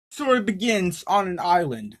story begins on an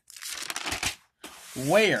island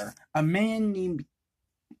where a man named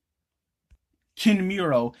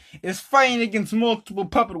Kinmiro is fighting against multiple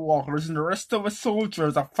puppet walkers, and the rest of the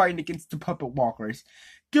soldiers are fighting against the puppet walkers.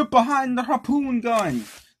 Get behind the harpoon gun!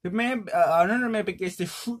 Another man begins to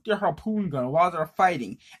shoot their harpoon gun while they're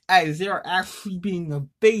fighting, as they are actually being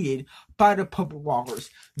evaded by the puppet walkers.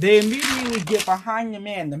 They immediately get behind the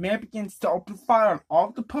man. The man begins to open fire on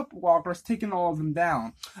all the puppet walkers, taking all of them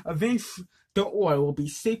down. Eventually, the oil will be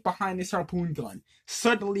safe behind this harpoon gun.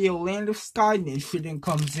 Suddenly, a land of sky ninja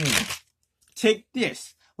comes in. Take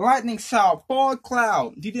this. Lightning shot, fall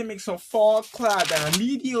cloud. He then makes a fall cloud that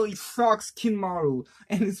immediately shocks Kinmaru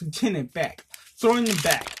and his lieutenant back, throwing them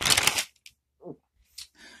back.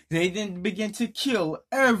 They then begin to kill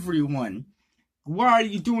everyone. Why are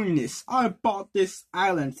you doing this? I bought this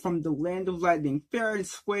island from the land of lightning fair and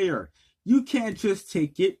square. You can't just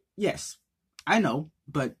take it. Yes, I know,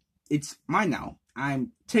 but it's mine now.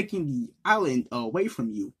 I'm taking the island away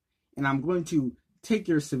from you, and I'm going to take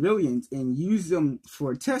your civilians and use them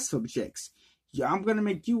for test subjects. Yeah, I'm gonna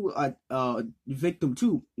make you a victim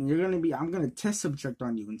too, and I'm gonna test subject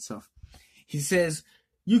on you and stuff. He says,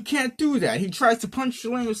 you can't do that. He tries to punch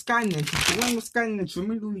the Land of Sky Ninja. The Land of Sky Ninja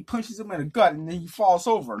immediately punches him in the gut, and then he falls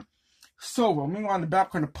over. So, meanwhile, in the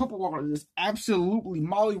background, the puppet walker is absolutely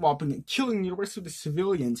mollywopping and killing the rest of the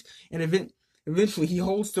civilians, and eventually he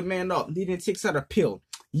holds the man up. He then takes out a pill.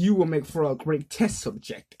 You will make for a great test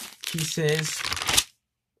subject. He says,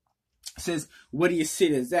 what do you say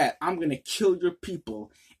to that? I'm going to kill your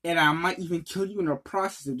people, and I might even kill you in the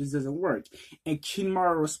process if this doesn't work. And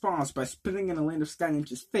Kinmaru responds by spitting in the Land of Sky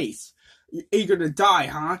Ninja's face. You're eager to die,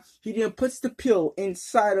 huh? He then puts the pill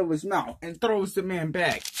inside of his mouth and throws the man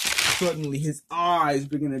back. Suddenly, his eyes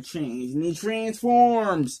begin to change, and he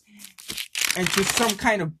transforms into some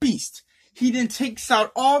kind of beast. He then takes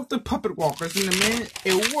out all of the puppet walkers, and the man,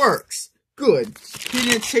 it works. Good. He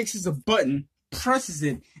then takes a button, presses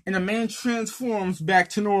it, and the man transforms back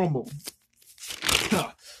to normal.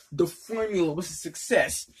 The formula was a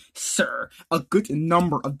success, sir. A good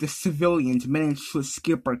number of the civilians managed to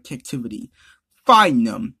escape our captivity. Find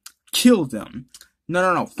them. Kill them.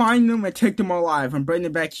 No. Find them and take them alive and bring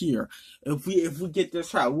them back here. If we get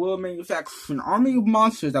this right, we'll manufacture an army of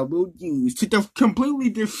monsters that we'll use to completely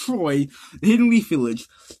destroy the Hidden Leaf Village.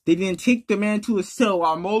 They then take the man to a cell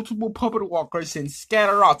while multiple puppet walkers and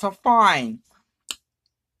scatter out to find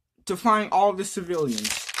all the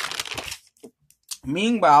civilians.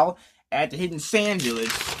 Meanwhile, at the Hidden Sand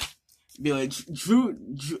Village,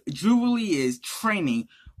 Jubilee is training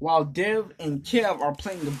while Dev and Kev are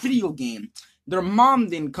playing a video game. Their mom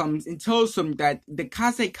then comes and tells them that the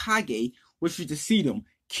Kazekage wishes to see them.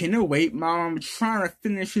 Can it wait? Mom, I'm trying to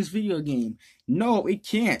finish this video game. No, it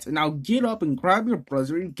can't. Now get up and grab your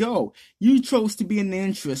brother and go. You chose to be a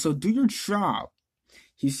ninja, so do your job.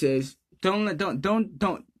 He says, don't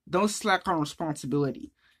slack on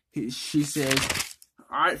responsibility. She says,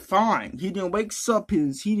 alright, fine. He then wakes up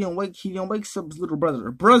his little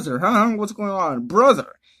brother. Brother, huh? What's going on?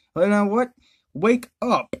 Brother. You know what? Wake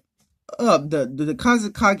up. The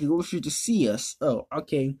Kazekage wishes to see us. Oh,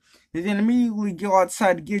 okay. They then immediately go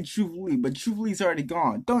outside to get Jubilee, but Jubilee's already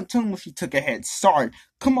gone. Don't tell me she took a head start.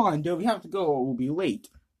 Come on, dude, we have to go or we'll be late.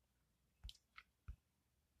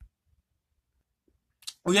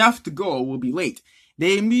 We have to go or we'll be late.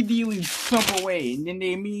 They immediately jump away, and then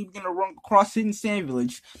they immediately gonna run across Hidden Sand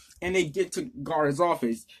Village, and they get to Guard's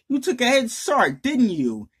office. You took a head start, didn't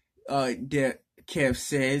you? Kev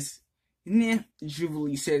says. Nah,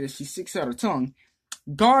 Jubilee said as she sticks out her tongue.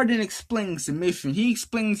 Guard then explains the mission. He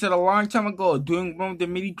explains that a long time ago, during one of the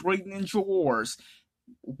many great ninja wars,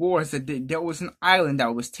 that there was an island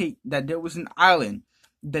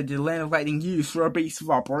that the Land of Lightning used for a base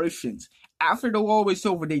of operations. After the war was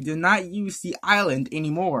over, they did not use the island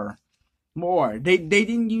anymore. They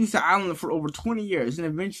didn't use the island for over 20 years, and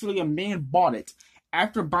eventually a man bought it.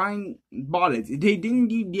 After bought it, they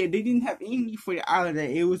didn't have any need for the island.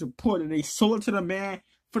 It was important. They sold it to the man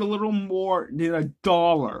for a little more than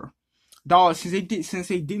 $1. Since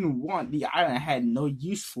they didn't want the island, had no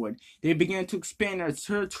use for it. They began to expand their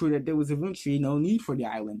territory that there was eventually no need for the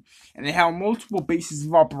island, and they had multiple bases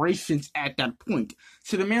of operations at that point.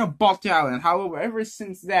 So the man bought the island. However, ever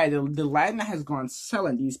since that, the land has gone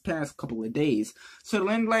silent these past couple of days. So the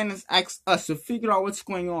landline has asked us to figure out what's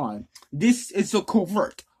going on. This is a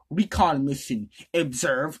covert recon mission.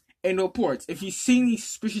 Observe and reports. If you see any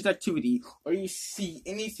suspicious activity or you see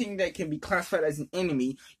anything that can be classified as an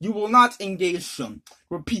enemy, you will not engage them.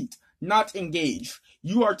 Repeat, not engage.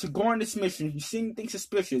 You are to go on this mission. If you see anything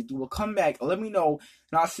suspicious, you will come back and let me know,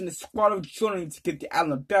 and I'll send a squad of children to get the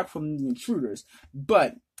island back from the intruders.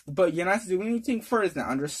 But you're not to do anything further now,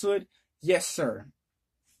 understood? Yes, sir.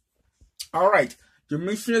 Alright, your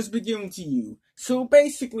mission is beginning to you. So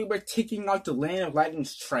basically, we're taking out the Land of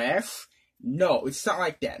Lightning's trash? No, it's not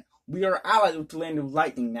like that. We are allied with the Land of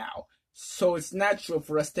Lightning now, so it's natural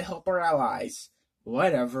for us to help our allies.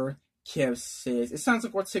 Whatever, Kev says. It sounds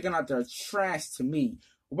like we're taking out their trash to me.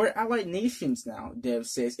 We're allied nations now, Dev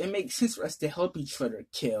says. It makes sense for us to help each other,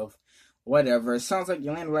 Kev. Whatever, it sounds like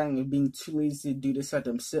your Land of Lightning is being too lazy to do this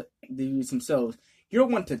themselves. You're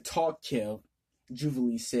one to talk, Kev,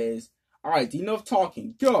 Jubilee says. Alright, enough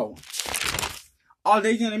talking. Go! Oh,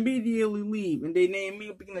 they can immediately leave, and they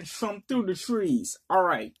immediately begin to jump through the trees.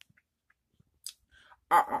 Alright.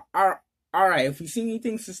 Alright, if we see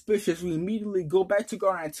anything suspicious, we immediately go back to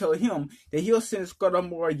Gar and tell him that he'll send a squad of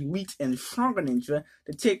more elite and stronger ninja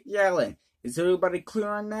to take the island. Is everybody clear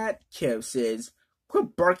on that? Kev says.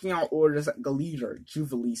 Quit barking out orders like a leader,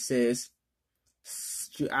 Jubilee says.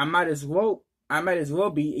 I might as well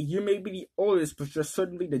be. You may be the oldest, but you're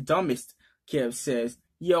certainly the dumbest, Kev says.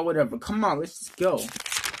 Yeah, whatever. Come on, let's just go.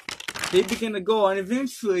 They begin to go, and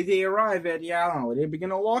eventually they arrive at the island. Where they begin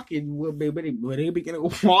to walk through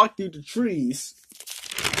the trees.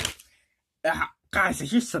 Guys, I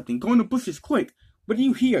hear something. Go in the bushes, quick. What do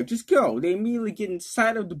you hear? Just go. They immediately get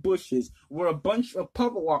inside of the bushes, where a bunch of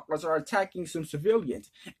puppet walkers are attacking some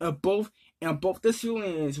civilians. And both the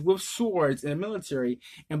civilians with swords and the military,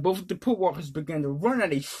 and both the puppet walkers begin to run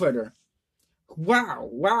at each other. Wow.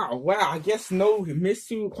 I guess no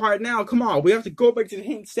mystery required now. Come on, we have to go back to the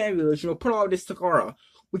hidden sand village and we'll put all this to Gara.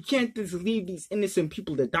 We can't just leave these innocent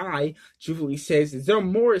people to die, Jubilee says. They're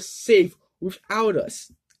more safe without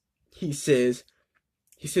us, he says.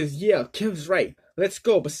 Yeah, Kev's right. Let's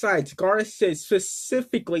go. Besides, Gara says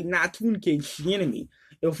specifically not to engage the enemy.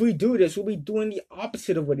 If we do this, we'll be doing the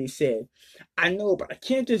opposite of what he said. I know, but I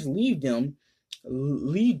can't just leave them,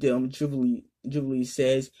 Jubilee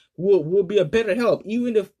says. We'll be a better help.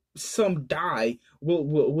 Even if some die,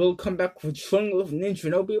 we'll come back with a jungle of ninja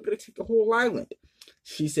and they'll be able to take the whole island.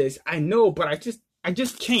 She says, I know, but I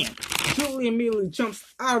just can't. Jubilee immediately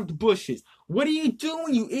jumps out of the bushes. What are you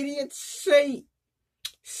doing, you idiot? Say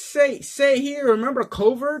here, remember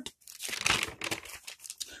covert?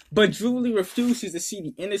 But Jubilee refuses to see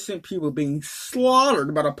the innocent people being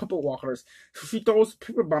slaughtered by the puppet walkers. So she throws a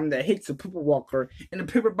paper bomb that hits the puppet walker, and the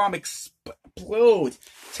paper bomb explodes,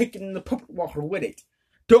 taking the puppet walker with it.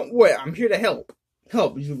 Don't worry, I'm here to help.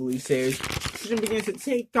 Help, Jubilee says. She then begins to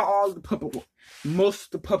take out most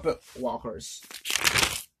of the puppet walkers.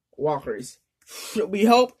 Should we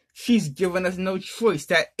help? She's given us no choice.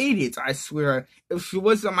 That idiot, I swear. If she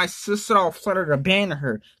wasn't my sister, I'll flutter to ban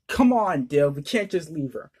her. Come on, Dev, we can't just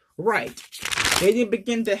leave her. Right. They then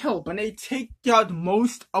begin to help, and they take out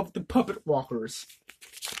most of the puppet walkers.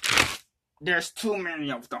 There's too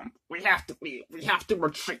many of them. We have to leave. We have to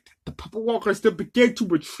retreat. The puppet walkers then begin to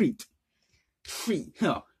retreat. We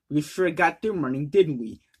sure got them running, didn't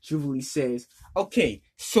we? Jubilee says. Okay,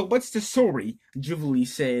 so what's the story? Jubilee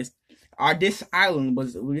says. This island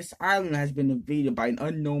has been invaded by an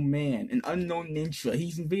unknown man, an unknown ninja.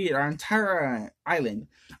 He's invaded our entire island.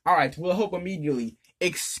 Alright, we'll help immediately.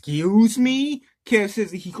 Excuse me? Kev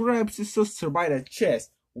says he grabs his sister by the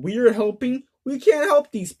chest. We're helping? We can't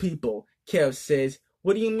help these people. Kev says,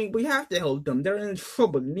 what do you mean we have to help them? They're in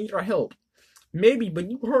trouble. They need our help. Maybe, but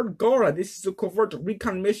you heard Gara. This is a covert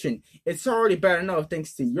recon mission. It's already bad enough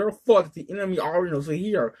thanks to your fault that the enemy already knows we're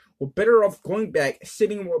here. We're better off going back,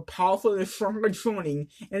 sitting more powerful and stronger joining,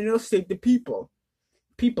 and it'll save the people.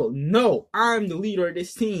 No, I'm the leader of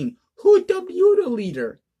this team. Who dubbed you the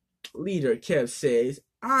leader? Kev says.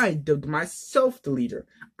 I dubbed myself the leader.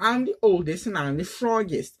 I'm the oldest and I'm the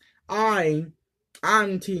strongest. I'm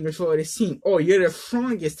taking control of this team. Oh, you're the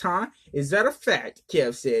strongest, huh? Is that a fact?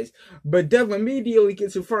 Kev says. But Dev immediately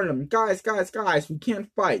gets in front of him. Guys, we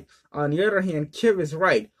can't fight. On the other hand, Kev is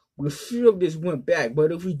right. We should have just went back.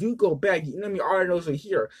 But if we do go back, the enemy already knows we're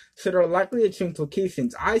here. So they're likely to change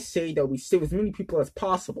locations. I say that we save as many people as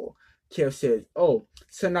possible. Kev says. Oh,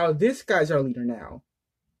 so now this guy's our leader now.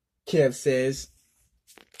 Kev says.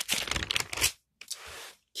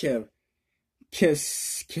 Kev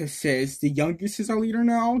says, the youngest is our leader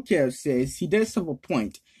now? Kev says, he does have a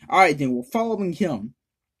point. Alright then, we're following him.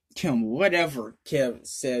 Whatever, Kev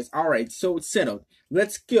says. Alright, so it's settled.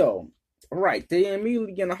 Let's go. Alright, they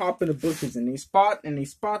immediately gonna hop in the bushes and they spot where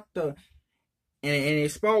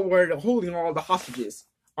they're holding all the hostages.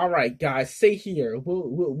 Alright guys, stay here.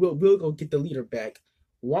 We'll go get the leader back.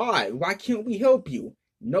 Why? Why can't we help you?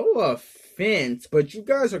 No offense, but you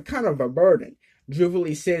guys are kind of a burden.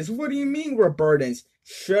 Jubilee says, what do you mean we're burdens?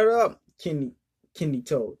 Shut up, Kenny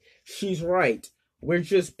told. She's right. We're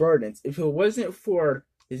just burdens. If it wasn't for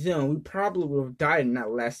them, we probably would have died in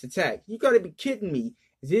that last attack. You gotta be kidding me.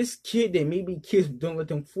 This kid that maybe kids don't let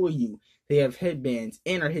them fool you. They have headbands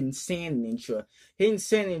and are hidden sand ninja. Hidden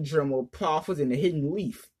sand ninja are more powerful than the hidden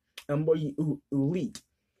leaf. And more elite.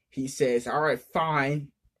 He says, alright,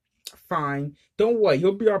 fine. Don't worry,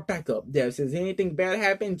 you'll be our backup. Dev says, anything bad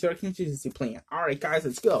happens, your contingency plan. Alright, guys,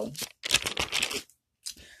 let's go.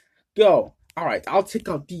 Go. Alright, I'll take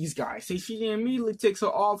out these guys. So she immediately takes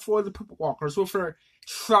out all 4 of the purple walkers with her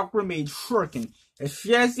chakra made shuriken. And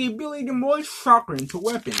she has the ability to mold chakra into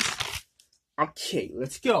weapons. Okay,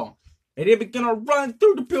 let's go. And they begin to run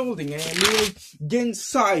through the building and immediately get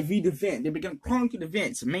inside the vent. They begin crawling through the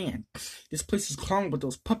vents. Man, this place is crawling with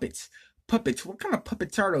those puppets. Puppets? What kind of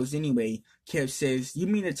puppets are those anyway? Kev says. You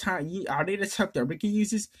mean the type? Are they the type that Ricky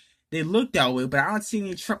uses? They look that way, but I don't see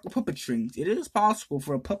any truck with puppet strings. It is possible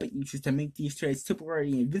for a puppet user to make these threads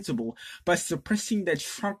temporarily invincible by suppressing the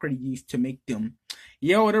chakra used to make them.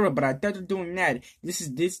 Yeah, whatever, but I thought of doing that. This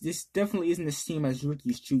definitely isn't the same as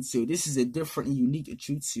Ricky's jutsu. This is a different and unique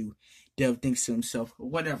jutsu. Dev thinks to himself.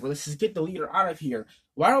 Whatever, let's just get the leader out of here.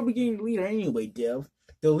 Why are we getting the leader anyway, Dev?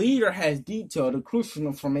 The leader has detailed and crucial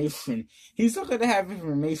information. He's not going to have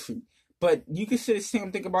information. But you can say the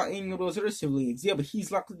same thing about any of those other civilians. Yeah, but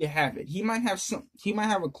he's likely to have it. He might have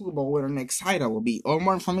a clue about where the next hideout will be, or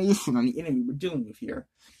more information on the enemy we're dealing with here.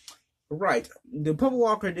 Right. The Purple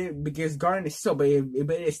Walker begins guarding the cell, but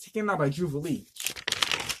it's taken out by Jubilee.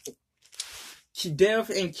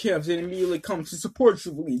 Dev and Kev then immediately come to support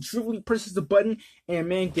Jubilee. Jubilee presses the button and a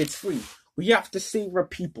man gets free. We have to save our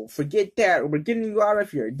people. Forget that. We're getting you out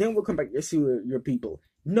of here. Then we'll come back to see your people.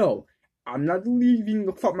 No. I'm not leaving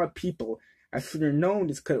without my people. I should have known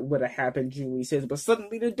this would have happened, Julie says, but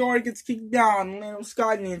suddenly the door gets kicked down and Little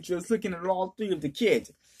Sky Ninja is looking at all 3 of the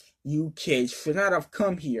kids. You kids should not have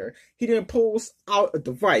come here. He then pulls out a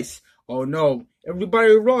device. Oh no,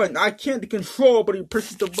 everybody run. I can't control, but he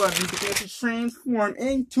presses the button. He begins to transform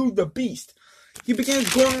into the beast. He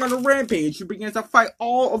begins going on a rampage. He begins to fight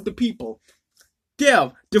all of the people.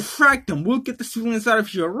 Dev, distract them. We'll get the civilians out of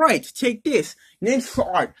here. Right, take this. Ninja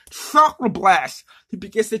art. Chakra blast. He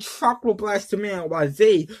begins to chakra blast the man while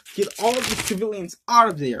they get all of the civilians out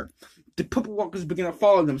of there. The puppet walkers begin to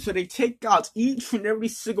follow them. So they take out each and every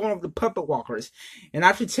single one of the puppet walkers. And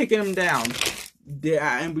after taking them down,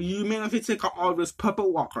 and you manage to take out all of those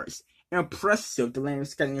puppet walkers. Impressive, the Land of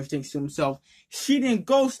Skyline thinks to himself. She then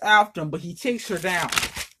goes after him, but he takes her down.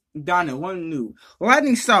 Down in one new.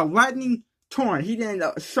 Lightning style. Lightning torn. He then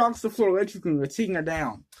shocks the floor electrically, taking her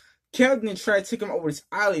down. Kev then tries to take him over his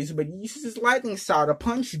eyelids, but he uses his lightning style to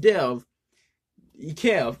punch Kev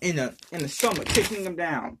in the stomach, taking him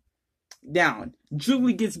down.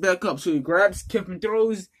 Julie gets back up, so he grabs Kev and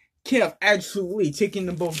throws Kev at Julie, taking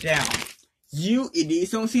them both down. You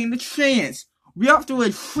idiots don't stand a chance. We have to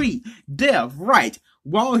retreat. Dev, right.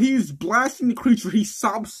 While he's blasting the creature, he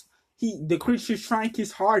stops. The creature's trying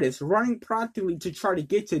his hardest, running practically to try to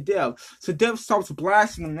get to Dev. So Dev stops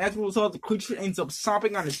blasting him, and as a result, the creature ends up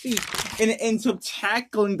stomping on his feet, and it ends up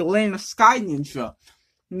tackling the Land of Sky Ninja.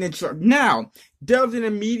 Now, Dev then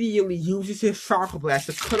immediately uses his chakra blast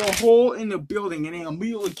to cut a hole in the building, and they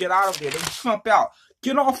immediately get out of there. They jump out.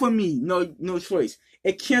 Get off of me. No choice.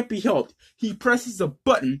 It can't be helped. He presses a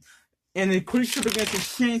button, and the creature begins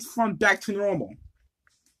to transform back to normal.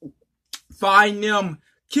 Find them.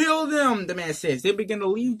 Kill them, the man says. They begin to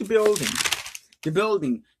leave the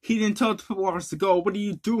building. He then tells the people to go. What are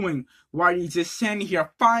you doing? Why are you just standing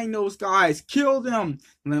here? Find those guys. Kill them.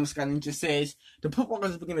 And then Sky Ninja says, the Purple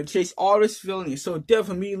begin to chase all the civilians, so Dev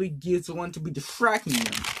immediately gives the one to be distracting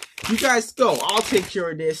them. You guys go. I'll take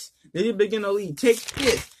care of this. Then they begin to leave. Take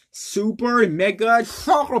this. Super Mega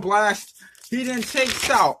Chakra Blast. He then takes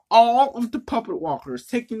out all of the puppet walkers,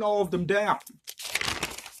 taking all of them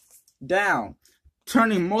down.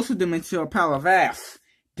 Turning most of them into a pile of ash.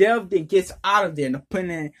 Dev then gets out of there and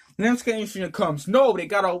the Lemsky comes. No, they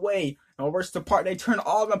got away. And worse the part, they turn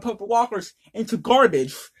all the puppet walkers into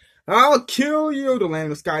garbage. I'll kill you, the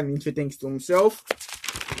Land of Sky Ninja thinks to himself.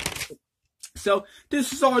 So,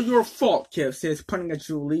 this is all your fault, Kev says, pointing at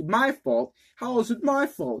Julie. My fault? How is it my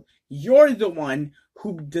fault? You're the one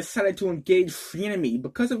who decided to engage the enemy.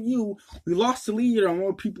 Because of you, we lost the leader and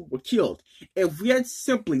more people were killed. If we had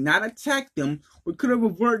simply not attacked them, we could have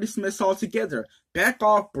avoided this mess altogether. Back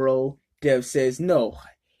off, bro. Dev says, no.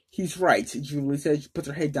 He's right, Julie says. She puts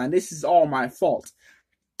her head down. This is all my fault.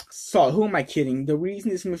 So, who am I kidding? The reason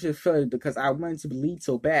this mission failed is because I wanted to lead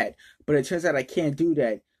so bad, but it turns out I can't do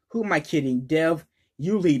that. Who am I kidding? Dev,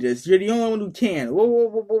 you lead us. You're the only one who can. Whoa, whoa,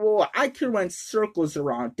 whoa, whoa, whoa. I can run circles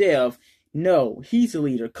around Dev. No, he's the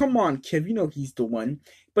leader. Come on, Kev, you know he's the one.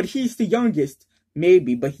 But he's the youngest.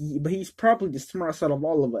 Maybe, but he's probably the smartest out of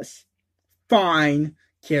all of us. Fine,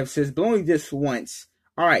 Kev says, but only this once.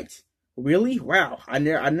 Alright. Really? Wow. I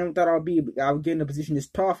never thought I would get in a position this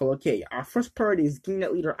powerful. Okay, our first priority is getting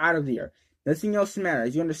that leader out of there. Nothing else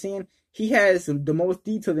matters. You understand? He has the most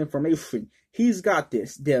detailed information. He's got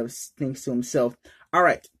this, Dev thinks to himself.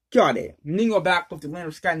 Alright, got it. Ningo back with the Land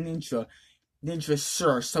of Sky Ninja. Ninja,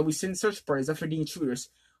 sure. So we send search parties after the intruders.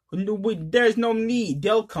 There's no need.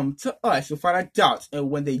 They'll come to us without a doubt. And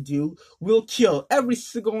when they do, we'll kill every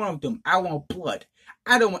single one of them. I want blood.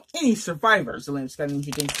 I don't want any survivors. The Land of Sky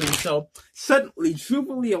Ninja thinks to himself. Suddenly,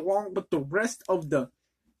 Jubilee, along with the rest of the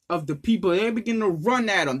people, they begin to run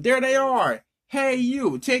at him. There they are. Hey,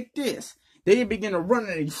 you, take this. They begin to run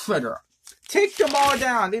at each other. Take them all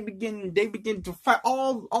down. They begin to fight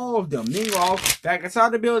all of them. Meanwhile, back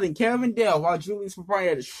inside the building, Kevin Dale, while Julie's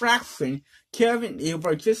providing a distraction, it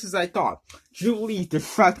worked just as I thought. Julie's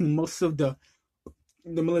distracting most of the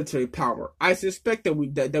military power. I suspect that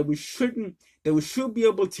we should be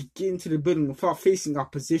able to get into the building without facing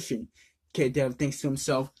opposition. Dale thinks to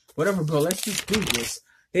himself, whatever, bro, let's just do this.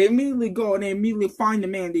 They immediately go and they immediately find the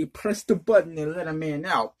man. They press the button and let a man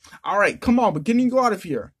out. Alright, come on, we're getting you out of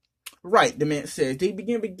here. Right, the man says. They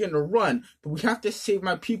begin to run, but we have to save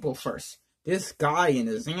my people first. This guy and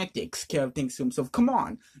his antics, Kev thinks to himself. Come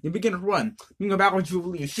on. They begin to run. Meanwhile, back with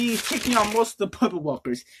Jubilee. She's taking out most of the puppet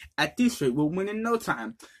walkers. At this rate, we'll win in no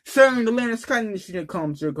time. Suddenly, the Land of Sky Initiative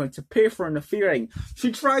comes. They're going to pay for interfering.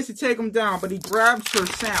 She tries to take him down, but he grabs her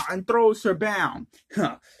sound and throws her down.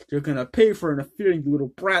 They're going to pay for interfering, you little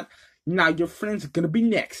brat. Now your friends are going to be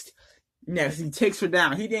next. Next, he takes her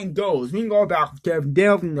down. He then goes. Meanwhile, back with Kevin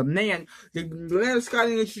Dale and the man. The Land of Sky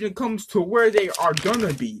Initiative comes to where they are going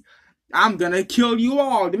to be. I'm gonna kill you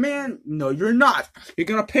all. The man, no, you're not. You're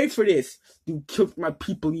gonna pay for this. You killed my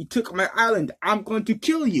people. You took my island. I'm going to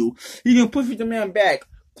kill you. He then pushes the man back,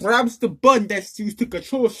 grabs the button that's used to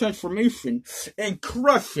control transformation, and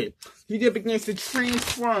crush it. He then begins to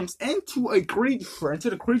transform into a creature, into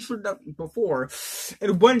the creature that before,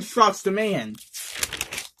 and one-shots the man.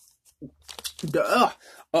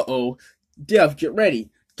 Uh-oh. Dev, get ready.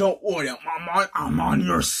 Don't worry, I'm on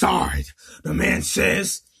your side. The man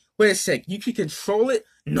says. Wait a sec, you can control it?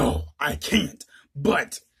 No, I can't.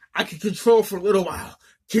 But I can control for a little while.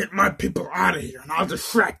 Get my people out of here and I'll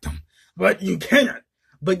distract them. But you can't.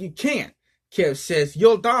 But you can't. Kev says,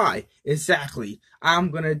 you'll die. Exactly.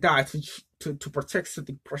 I'm gonna die to protect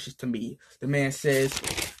something precious to me. The man says,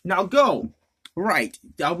 now go. Right.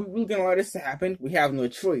 Are we really gonna let this happen? We have no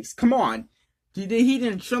choice. Come on. He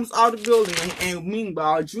then jumps out of the building, and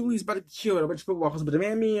meanwhile, Julie's about to kill a bunch of footballers, but the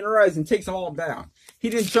man meteorizes and takes them all down. He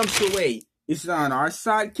then jumps away. It's on our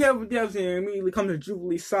side. Kevin Devs immediately comes to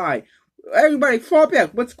Julie's side. Everybody, fall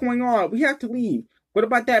back. What's going on? We have to leave. What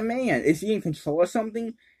about that man? Is he in control or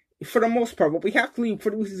something? For the most part, but we have to leave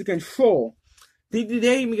for the reasons of control. They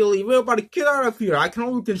immediately leave. Everybody, get out of here. I can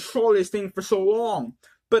only control this thing for so long.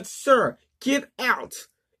 But, sir, get out.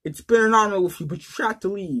 It's been an honor with you, but you have to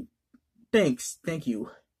leave. Thank you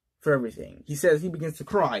for everything. He says. He begins to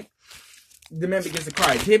cry. The man begins to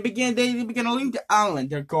cry. They begin to leave the island.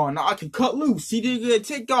 They're gone. Now I can cut loose. He did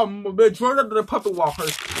take out majority of the puppet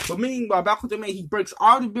walkers. But meanwhile, back with the man, he breaks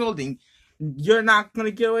out of the building. You're not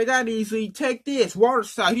gonna get away that easily. Take this water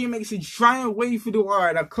slide. He makes a giant wave for the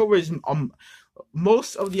water that covers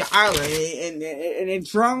most of the island, and it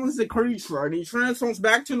drowns the creature, and he transforms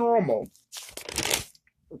back to normal.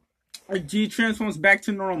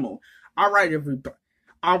 Alright, everybody.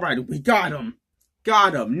 Alright, we got him.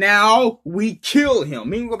 Now, we kill him.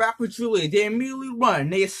 Meanwhile, back with Julia. They immediately run.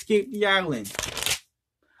 They escape the island.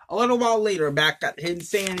 A little while later, back at Hidden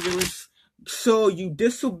Sand Village. So, you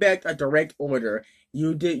disobeyed a direct order.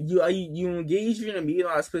 You engaged in a meeting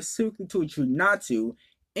I specifically told you not to.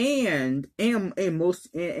 And a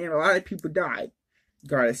lot of people died.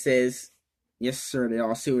 Garda says, yes, sir. They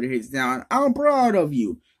all see what it is down. I'm proud of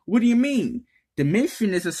you. What do you mean? The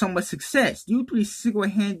mission is a somewhat success. You three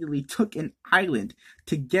single-handedly took an island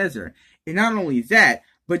together. And not only that,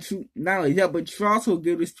 but you also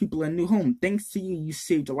gave these people a new home. Thanks to you, you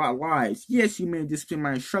saved a lot of lives. Yes, you may dispute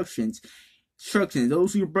my instructions.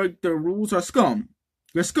 Those who break the rules are scum.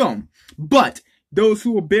 You're scum. But those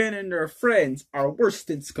who abandon their friends are worse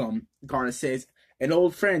than scum, Garda says. An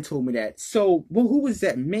old friend told me that. So, well, who was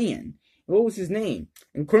that man? What was his name?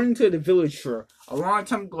 According to the villager, a long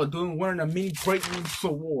time ago, during one of the many great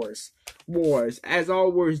mutual wars, as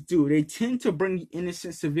all wars do, they tend to bring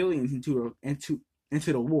innocent civilians into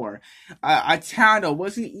the war. A town that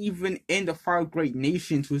wasn't even in the five great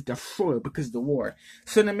nations was destroyed because of the war.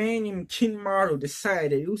 So the man named King Naruto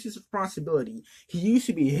decided it was his responsibility. He used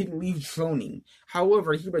to be a hidden leaf droning.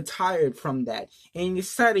 However, he retired from that, and he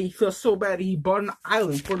decided he felt so bad that he bought an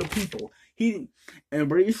island for the people. And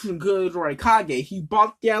Raisin Good Raikage, he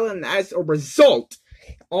bought the island, and as a result,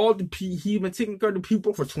 he's been taking care of the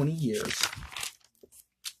people for 20 years.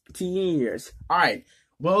 10 years. Alright.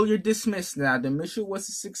 Well, you're dismissed now. The mission was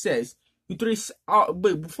a success.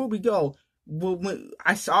 But before we go,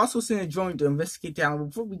 I also sent a joint to investigate the island.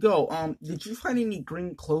 Before we go, did you find any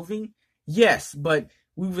green clothing? Yes, but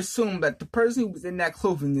we've assumed that the person who was in that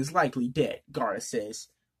clothing is likely dead, Gara says.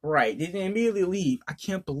 Right, they didn't immediately leave. I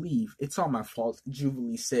can't believe it's all my fault,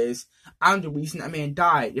 Jubilee says. I'm the reason that man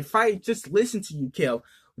died. If I just listened to you, Kel,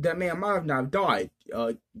 that man might have not died.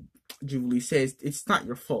 Jubilee says, it's not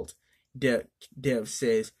your fault. Dev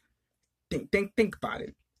says, think about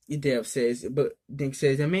it. Dev says, but Dink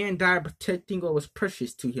says, the man died protecting what was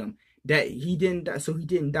precious to him. That he didn't die, so he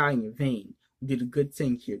didn't die in vain. We did a good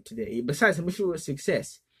thing here today. Besides, the mission was a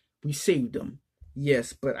success. We saved him.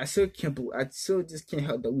 Yes, but I still just can't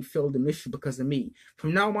help that we failed the mission because of me.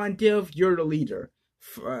 From now on, Dev, you're the leader.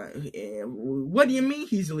 What do you mean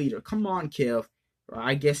he's the leader? Come on, Kev.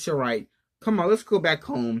 I guess you're right. Come on, let's go back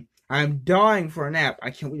home. I'm dying for a nap. I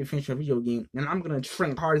can't wait to finish a video game, and I'm gonna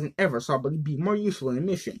train harder than ever so I'll be more useful in the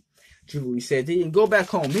mission. Jubilee said they didn't go back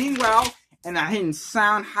home. Meanwhile, in a hidden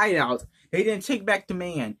sound hideout, they didn't take back the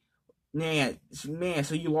man. Man,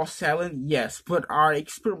 so you lost Salad? Yes, but our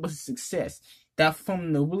experiment was a success. That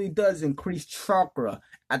formula really does increase chakra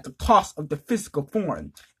at the cost of the physical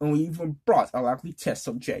form. And we even brought a likely test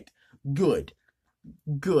subject. Good.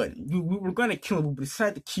 We were going to kill him, but we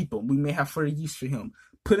decided to keep him. We may have further use for him.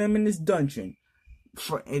 Put him in this dungeon.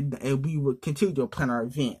 And we will continue to plan our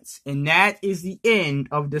events. And that is the end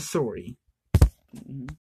of the story.